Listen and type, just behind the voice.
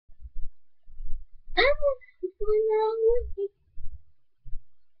What's going wrong with me?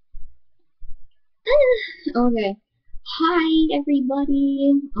 Okay. Hi,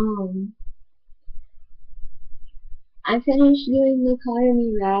 everybody. I finished doing the Color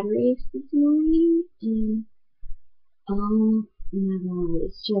Me Rad race this morning, and oh my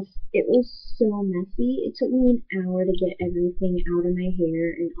god, it was so messy. It took me an hour to get everything out of my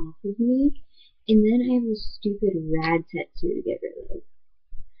hair and off of me, and then I have this stupid rad tattoo to get rid of.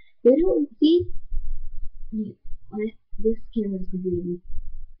 They don't see. Wait, what? This camera's confusing.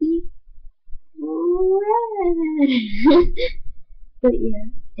 See? Rad. But yeah,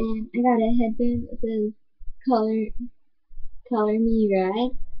 and I got a headband that says color me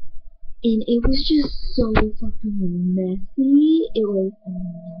rad, and it was just so fucking messy. It was,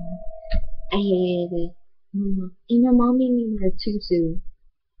 I hated it. And my mom made me wear a tutu.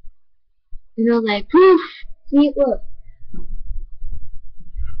 And I was like, poof! See, look.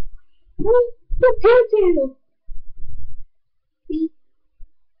 The tutu! See?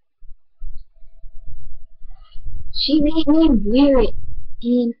 She made me wear it.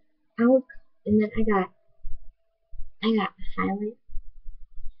 And and then I got highlights.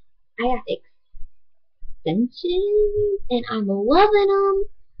 I got extensions, and I'm loving them.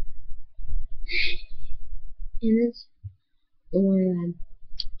 And this, oh my god.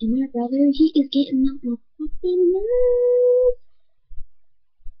 And my brother, he is getting on my fucking nerves.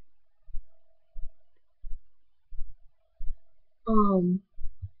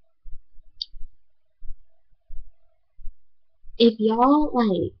 If y'all,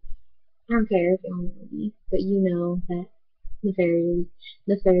 like, I don't care if y'all know me, but you know that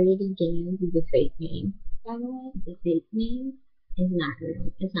Nefertiti Games is a fake name. By the way, the fake name is not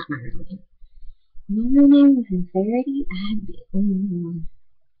real. It's not my real name. My real name was Nefertiti. Oh my god,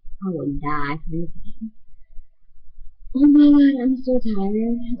 I would die from the pain. Oh my god, I'm so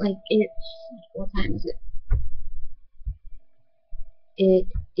tired. Like, what time is it? It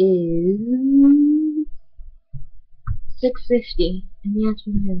is 6:50 in the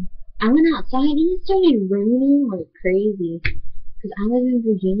afternoon. I went outside and it started raining like crazy. Because I live in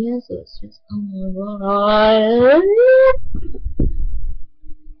Virginia, so it's just, oh my god.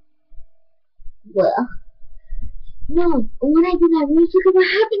 Well, no, when I did that race, look at what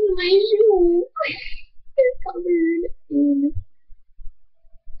happened to my shoes. They're covered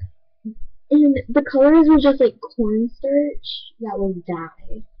and the colors were just like cornstarch that was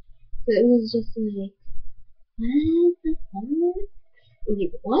dye. So it was just like, what the fuck?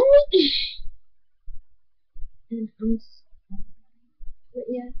 Like, what? And but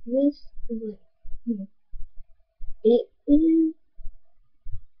yeah, this is like, it is,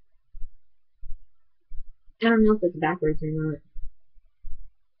 I don't know if it's backwards or not.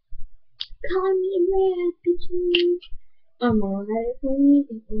 Color me red, bitches. I'm all ready for me,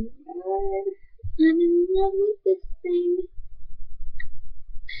 and oh my god, I'm in love with this thing.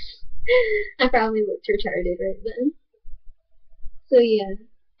 I probably looked retarded right then. So yeah,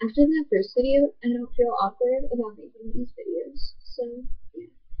 after that first video, I don't feel awkward about making these videos. So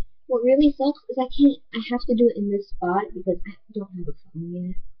yeah. What really sucks is I have to do it in this spot because I don't have a phone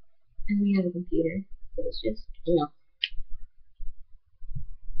yet. I only have a computer. So it's just,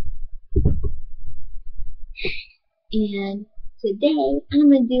 And today, I'm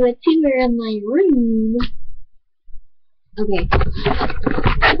gonna do a tour of my room. Okay.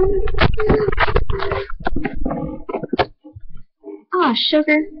 Ah,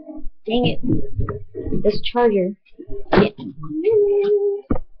 sugar. Dang it. This charger. Yeah.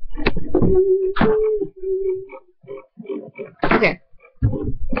 Okay.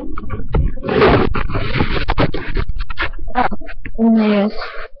 Oh, and there's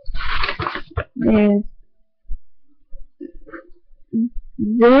this.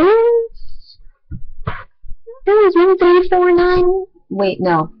 That was 134.9. Wait,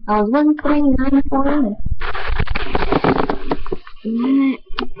 no. That was 139.49.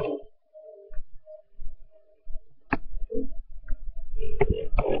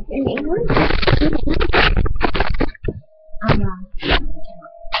 What?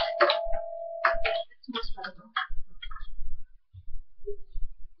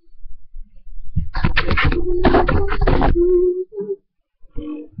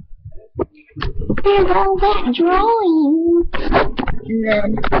 There's all that drawing. And then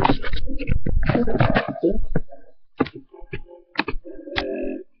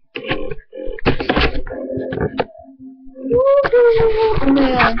oh my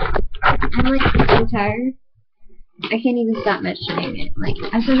god. I'm like so tired. I can't even stop mentioning it. Like,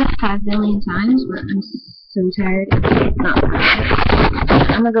 I said that 5 billion times, but I'm so tired. Not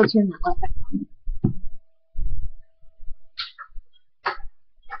I'm gonna go turn that light back on.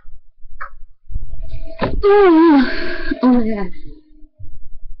 Oh my god.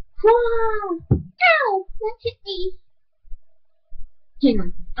 Ah! Ow! That hit me. Hang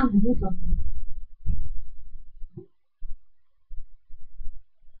on. I'm gonna do something.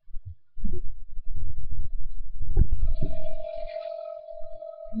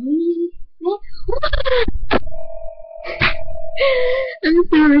 I'm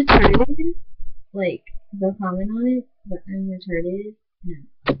so retarded. Like, they'll comment on it, but I'm retarded. No.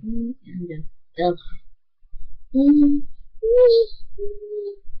 I'm just, ugh. Yeah.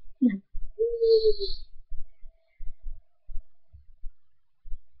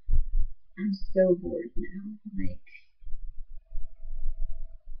 I'm so bored now. Like,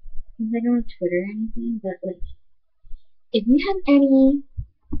 I'm not on Twitter or anything, but like, if you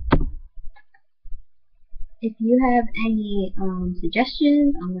have any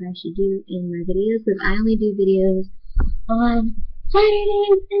suggestions on what I should do in my videos, because I only do videos on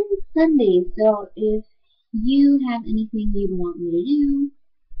Saturdays and Sundays. So if you have anything you'd want me to do,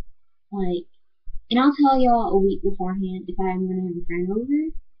 like, and I'll tell y'all a week beforehand if I'm gonna have a friend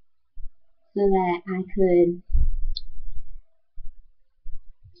over, so that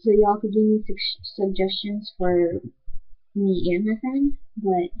so y'all could give me suggestions for me and my friend.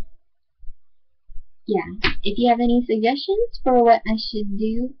 But yeah, if you have any suggestions for what I should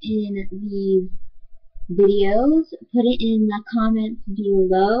do in these videos, put it in the comments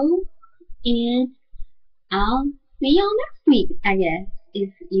below, and I'll see y'all next week, I guess,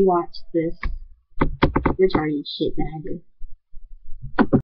 if you watch this retarded shit that I do.